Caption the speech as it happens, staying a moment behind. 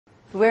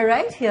We're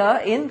right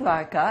here in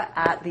Dwarka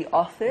at the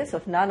office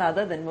of none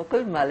other than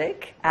Mukul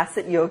Malik,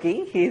 Asset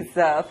Yogi. He's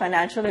a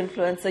financial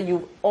influencer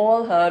you've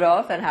all heard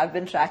of and have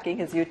been tracking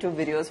his YouTube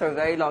videos for a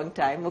very long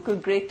time. Mukul,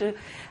 great to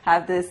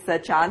have this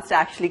chance to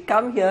actually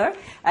come here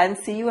and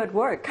see you at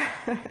work.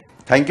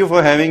 Thank you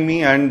for having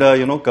me and,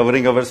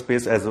 covering our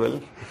space as well.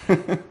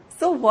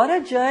 So what a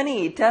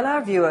journey. Tell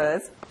our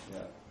viewers,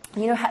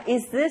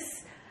 is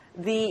this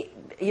the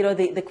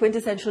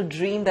quintessential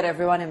dream that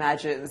everyone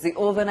imagines, the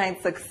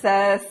overnight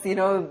success,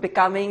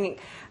 becoming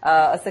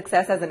a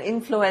success as an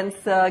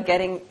influencer,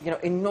 getting,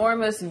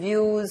 enormous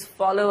views,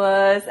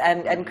 followers,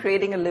 and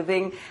creating a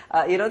living,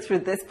 through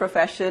this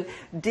profession.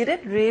 Did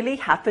it really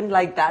happen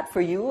like that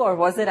for you, or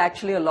was it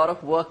actually a lot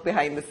of work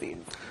behind the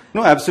scenes?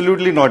 No,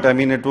 absolutely not. I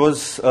mean, it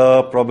was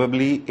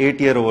probably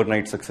 8-year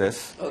overnight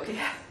success. Okay.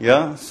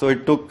 Yeah, so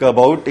it took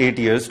about 8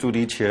 years to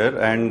reach here,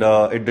 and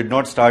it did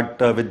not start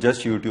with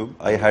just YouTube.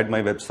 I had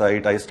my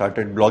website. I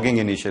started blogging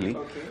initially.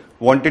 Okay.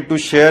 Wanted to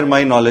share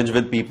my knowledge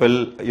with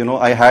people.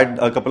 I had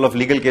a couple of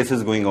legal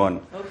cases going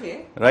on.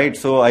 Okay. Right,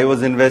 so I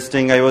was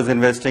investing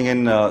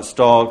in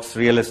stocks,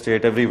 real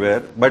estate,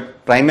 everywhere,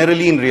 but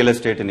primarily in real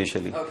estate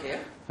initially. Okay.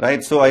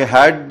 Right, so I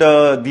had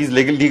these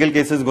legal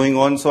cases going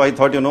on, so I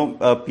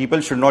thought, people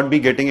should not be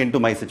getting into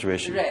my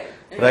situation. Right.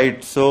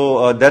 Right,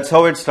 so that's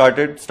how it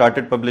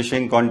started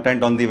publishing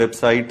content on the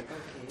website,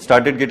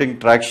 started getting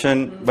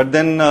traction. But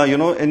then,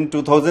 in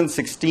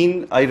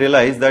 2016, I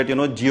realized that,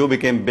 Geo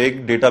became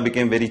big, data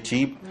became very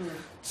cheap.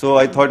 So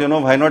I thought,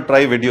 why not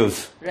try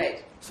videos?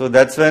 Right. So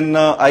that's when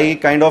I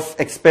kind of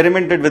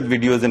experimented with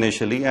videos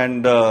initially.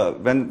 And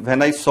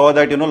when I saw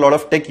that, a lot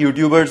of tech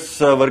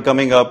YouTubers were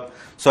coming up,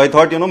 so I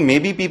thought,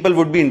 maybe people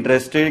would be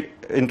interested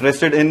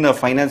in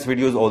finance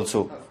videos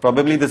also.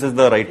 Probably this is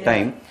the right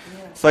time.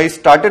 Yeah. So I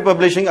started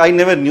publishing. I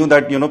never knew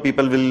that,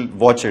 people will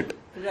watch it.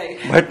 Right.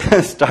 But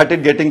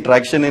started getting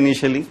traction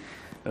initially.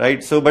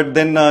 Right. So, but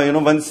then,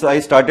 once I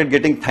started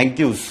getting thank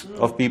yous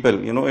of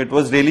people, it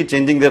was really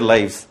changing their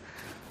lives.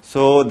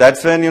 So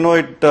that's when,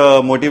 it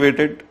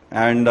motivated.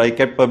 And I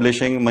kept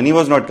publishing. Money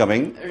was not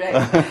coming. Right.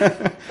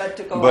 That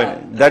took a while.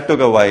 But that took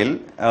a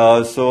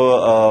while.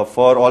 So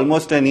for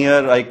almost a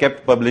year, I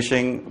kept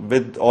publishing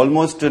with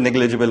almost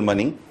negligible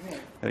money.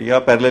 Right. Yeah,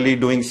 parallelly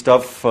doing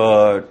stuff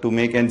to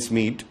make ends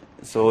meet.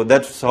 So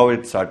that's how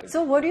it started.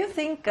 So what do you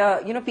think,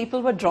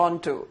 people were drawn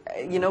to?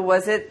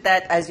 Was it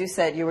that, as you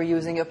said, you were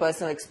using your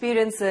personal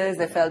experiences,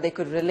 they felt they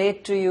could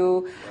relate to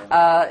you?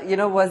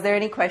 Was there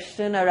any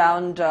question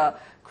around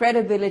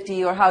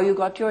credibility or how you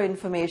got your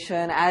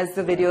information as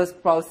the videos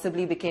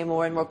possibly became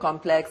more and more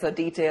complex or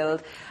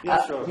detailed?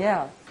 Yeah, sure.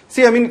 Yeah.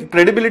 See, I mean,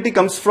 credibility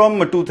comes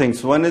from two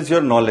things. One is your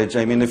knowledge.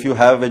 I mean, if you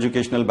have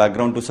educational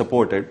background to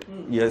support it.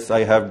 Yes,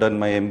 I have done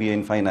my MBA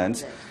in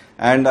finance. Right.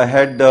 And I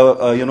had,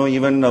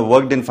 even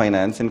worked in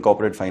finance, in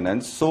corporate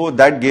finance. So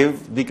that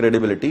gave the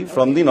credibility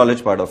from the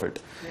knowledge part of it.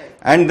 Right.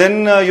 And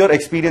then your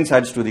experience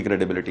adds to the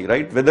credibility,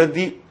 right? Whether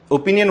the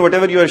opinion,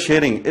 whatever you are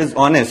sharing, is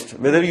honest.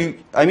 Whether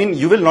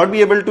you will not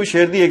be able to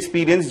share the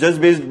experience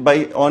just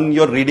based on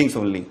your readings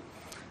only.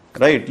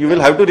 Right? You will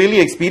have to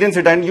really experience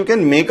it, and you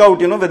can make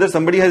out, whether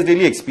somebody has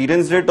really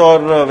experienced it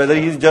or whether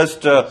he's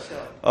just,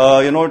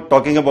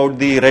 talking about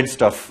the red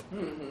stuff.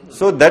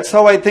 So that's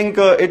how I think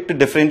it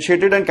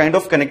differentiated and kind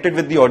of connected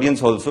with the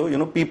audience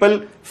also.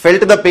 People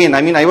felt the pain.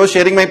 I mean, I was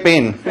sharing my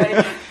pain.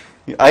 Right.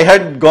 I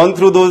had gone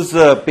through those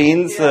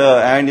pains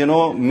and,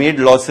 made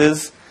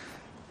losses.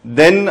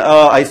 Then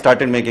I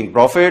started making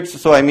profits.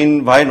 So, I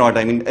mean, why not?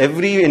 I mean,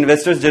 every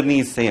investor's journey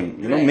is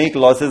same. Right. Make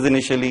losses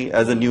initially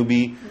as a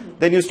newbie.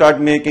 Then you start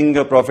making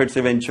profits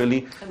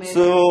eventually. Amazing.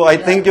 So, I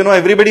think,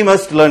 everybody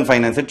must learn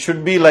finance. It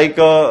should be like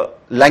a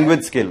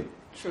language skill.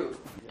 True.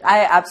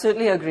 I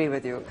absolutely agree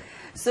with you.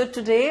 So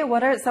today,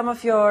 what are some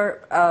of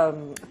your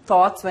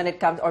thoughts when it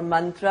comes, or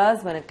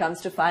mantras when it comes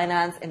to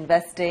finance,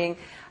 investing?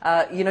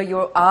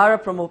 You are a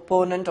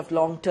proponent of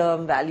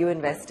long-term value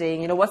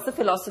investing. What's the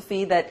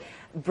philosophy that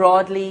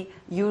broadly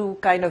you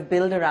kind of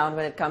build around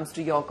when it comes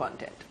to your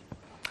content?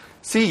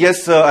 See,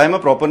 yes, I'm a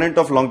proponent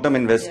of long-term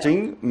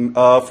investing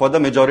for the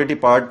majority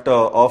part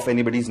of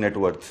anybody's net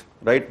worth,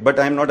 right? But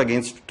I'm not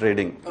against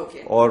trading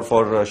or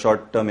for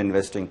short-term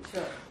investing.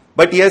 Sure.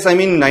 But yes, I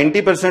mean,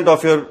 90%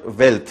 of your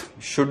wealth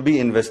should be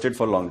invested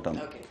for long term.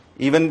 Okay.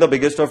 Even the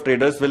biggest of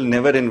traders will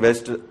never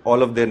invest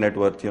all of their net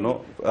worth,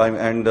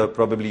 and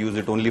probably use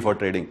it only for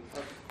trading.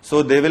 Okay.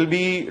 So they will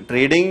be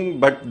trading,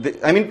 but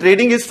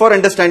trading is for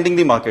understanding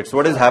the markets,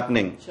 what is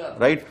happening,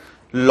 right?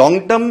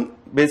 Long term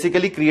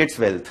basically creates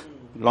wealth.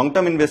 Long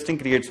term investing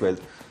creates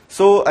wealth.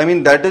 So,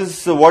 that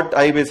is what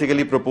I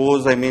basically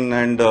propose,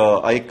 and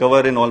I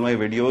cover in all my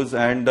videos.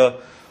 And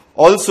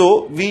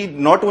also, we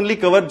not only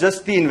cover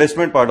just the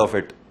investment part of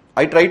it.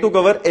 I try to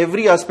cover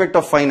every aspect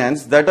of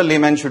finance that a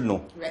layman should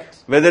know. Right.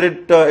 Whether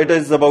it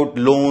is about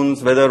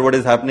loans, whether what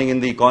is happening in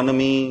the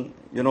economy,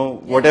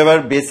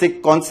 whatever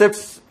basic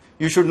concepts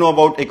you should know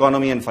about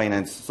economy and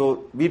finance.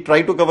 So we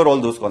try to cover all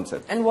those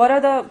concepts. And what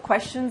are the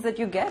questions that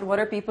you get? What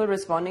are people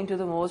responding to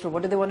the most, or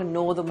what do they want to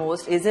know the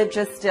most? Is it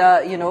just,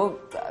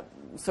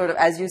 sort of,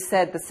 as you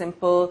said, the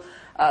simple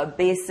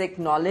basic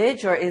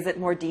knowledge, or is it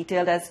more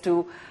detailed as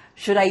to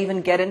should I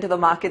even get into the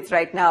markets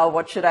right now?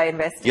 What should I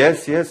invest in?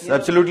 Yes,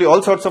 absolutely.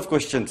 All sorts of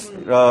questions.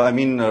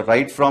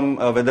 Right from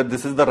whether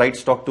this is the right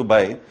stock to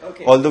buy,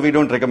 although we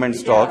don't recommend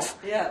stocks.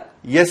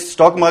 Yes,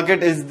 stock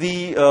market is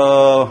the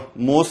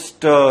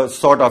most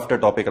sought after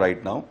topic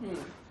right now.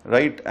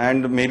 Right,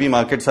 and maybe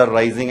markets are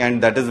rising,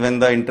 and that is when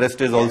the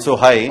interest is also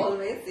high.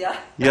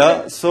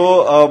 Always,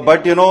 So,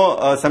 but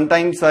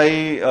sometimes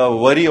I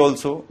worry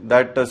also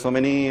that so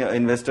many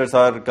investors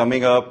are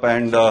coming up,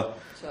 and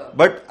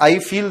but I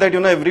feel that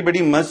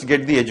everybody must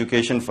get the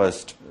education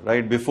first,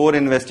 right, before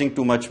investing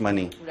too much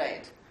money.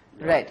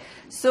 Right.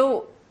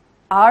 So,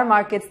 are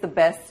markets the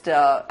best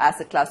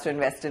asset class to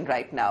invest in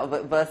right now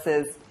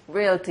versus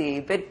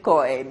realty,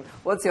 Bitcoin?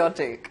 What's your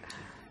take?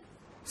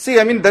 See,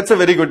 that's a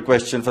very good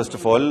question, first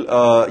of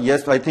all.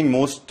 Yes, I think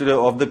most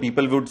of the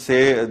people would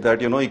say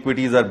that,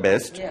 equities are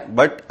best.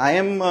 But I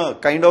am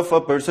kind of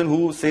a person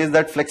who says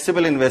that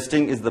flexible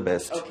investing is the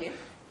best.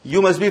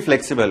 You must be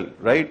flexible,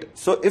 right?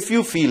 So if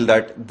you feel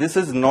that this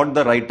is not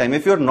the right time,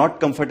 if you're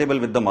not comfortable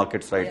with the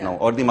markets right now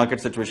or the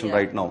market situation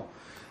right now,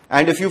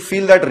 and if you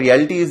feel that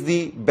reality is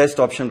the best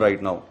option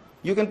right now,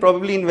 you can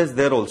probably invest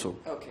there also.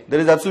 There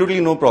is absolutely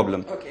no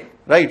problem.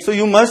 Right? So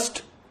you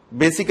must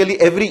basically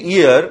every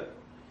year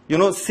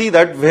see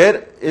that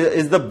where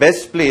is the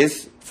best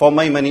place for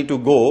my money to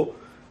go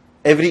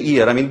every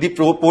year. The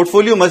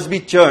portfolio must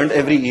be churned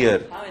every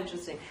year. How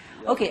interesting.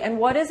 Okay, and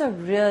what is a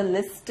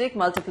realistic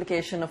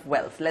multiplication of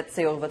wealth, let's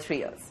say over 3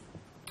 years?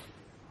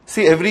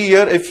 See, every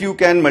year if you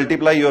can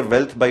multiply your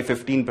wealth by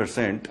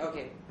 15%,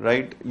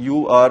 right,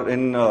 you are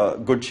in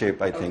good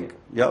shape, I think.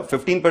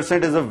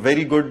 15% is a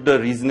very good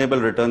reasonable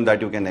return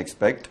that you can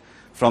expect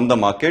from the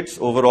markets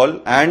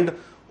overall. And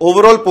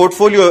overall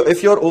portfolio,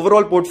 if your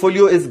overall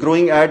portfolio is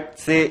growing at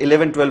say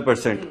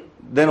 11-12%,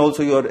 then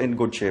also you are in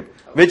good shape.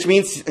 Which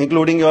means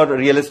including your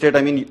real estate,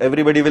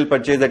 everybody will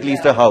purchase at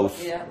least a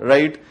house,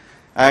 right?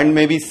 And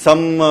maybe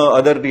some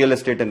other real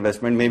estate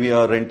investment, maybe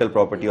a rental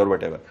property or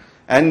whatever.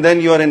 And then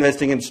you are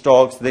investing in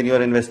stocks, then you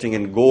are investing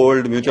in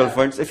gold, mutual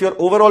funds. If your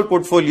overall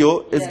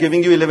portfolio is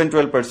giving you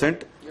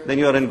 11-12%, then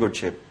you are in good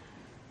shape.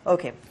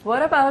 Okay.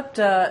 What about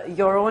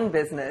your own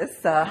business?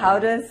 How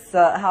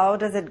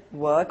does it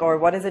work, or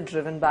what is it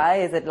driven by?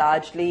 Is it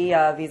largely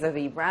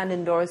vis-a-vis brand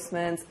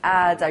endorsements,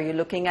 ads? Are you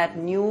looking at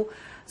new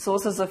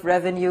sources of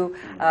revenue?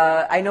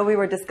 I know we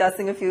were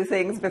discussing a few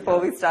things before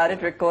we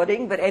started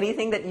recording, but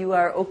anything that you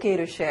are okay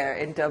to share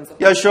in terms of...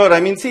 Yeah, sure.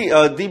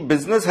 The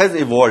business has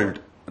evolved,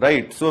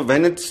 right? So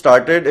when it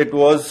started, it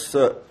was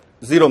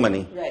zero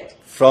money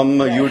from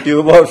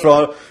YouTube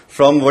or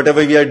from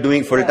whatever we are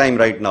doing full time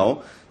right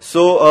now.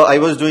 So I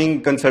was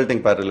doing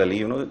consulting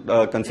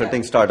parallelly,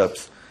 consulting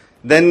startups.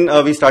 Then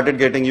we started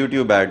getting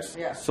YouTube ads.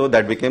 So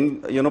that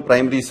became,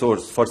 primary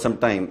source for some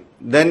time.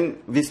 Then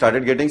we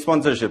started getting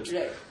sponsorships.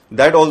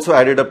 That also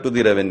added up to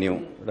the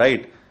revenue,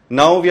 right?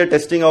 Now we are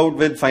testing out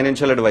with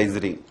financial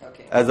advisory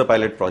as a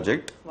pilot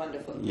project.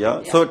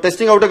 Wonderful. So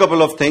testing out a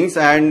couple of things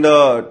and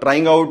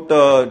trying out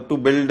to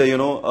build,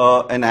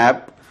 an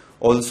app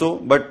also,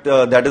 but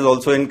that is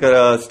also in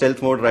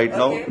stealth mode right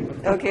now.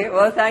 Okay,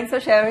 well, thanks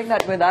for sharing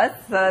that with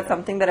us.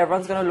 Something that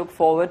everyone's going to look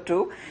forward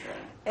to.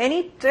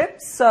 Any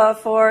tips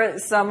for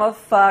some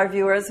of our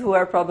viewers who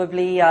are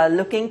probably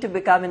looking to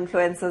become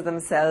influencers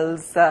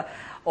themselves,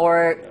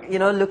 or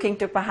looking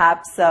to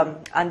perhaps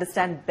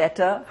understand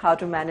better how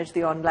to manage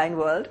the online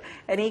world?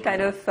 Any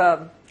kind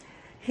of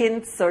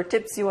hints or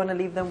tips you want to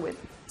leave them with?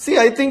 See,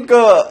 I think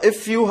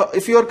if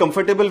you are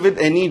comfortable with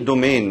any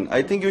domain,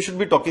 I think you should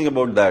be talking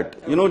about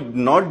that.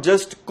 Not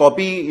just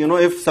copy.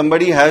 If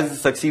somebody has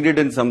succeeded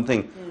in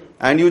something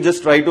and you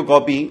just try to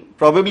copy,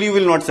 probably you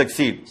will not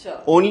succeed.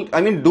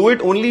 Do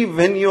it only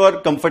when you are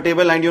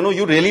comfortable and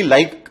you really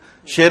like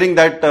sharing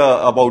that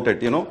about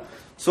it.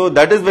 So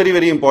that is very,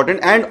 very important,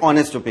 and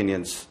honest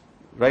opinions,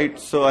 right?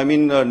 So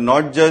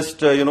not just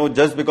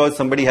just because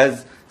somebody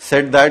has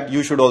said that,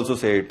 you should also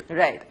say it.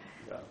 Right.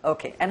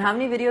 Okay. And how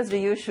many videos do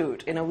you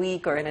shoot in a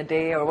week or in a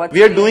day, or what?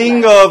 We are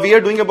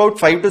doing about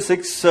 5 to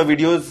 6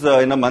 videos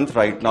in a month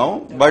right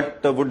now,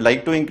 but would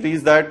like to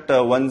increase that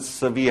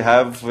once we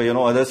have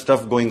other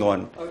stuff going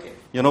on.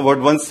 But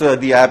once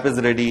the app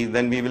is ready,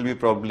 then we will be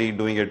probably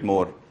doing it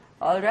more.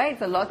 All right,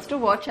 so lots to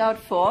watch out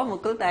for.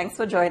 Mukul, thanks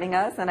for joining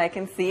us, and I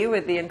can see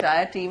with the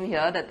entire team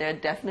here that they're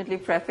definitely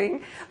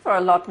prepping for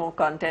a lot more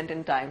content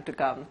in time to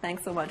come.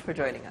 Thanks so much for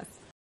joining us.